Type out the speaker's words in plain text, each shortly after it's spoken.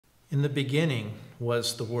In the beginning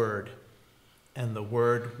was the Word, and the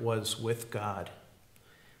Word was with God,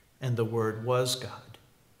 and the Word was God.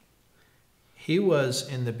 He was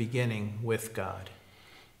in the beginning with God.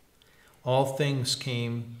 All things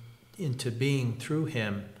came into being through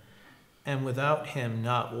him, and without him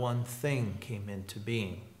not one thing came into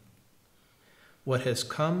being. What has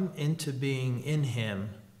come into being in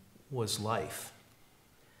him was life,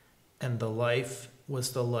 and the life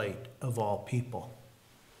was the light of all people.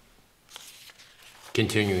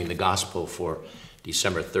 Continuing the gospel for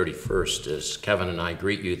December 31st, as Kevin and I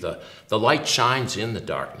greet you, the light shines in the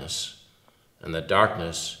darkness, and the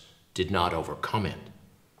darkness did not overcome it.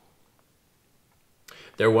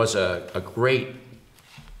 There was a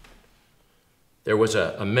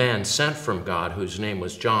man sent from God whose name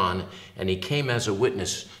was John, and he came as a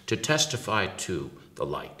witness to testify to the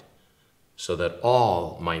light, so that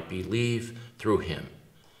all might believe through him.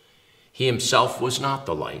 He himself was not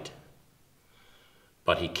the light,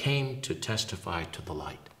 but he came to testify to the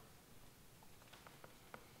light.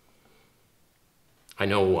 I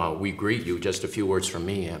know we greet you, just a few words from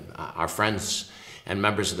me, our friends and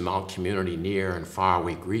members of the Mount community near and far.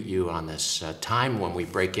 We greet you on this time when we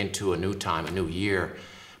break into a new time, a new year.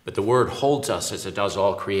 But the word holds us as it does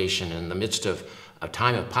all creation in the midst of a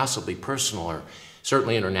time of possibly personal or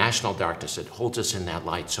certainly international darkness. It holds us in that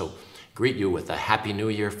light. So greet you with a happy new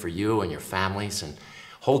year for you and your families, and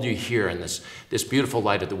hold you here in this beautiful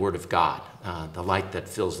light of the Word of God, the light that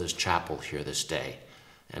fills this chapel here this day.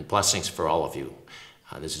 And blessings for all of you.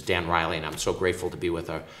 This is Dan Riley, and I'm so grateful to be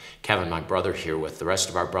with Kevin, my brother, here with the rest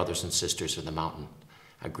of our brothers and sisters in the mountain,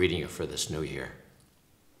 greeting you for this new year.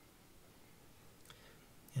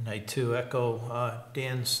 And I too echo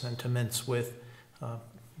Dan's sentiments with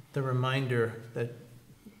the reminder that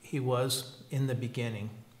he was in the beginning,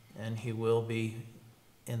 and he will be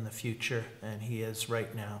in the future, and he is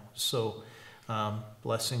right now. So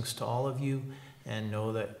blessings to all of you, and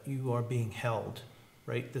know that you are being held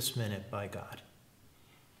right this minute by God.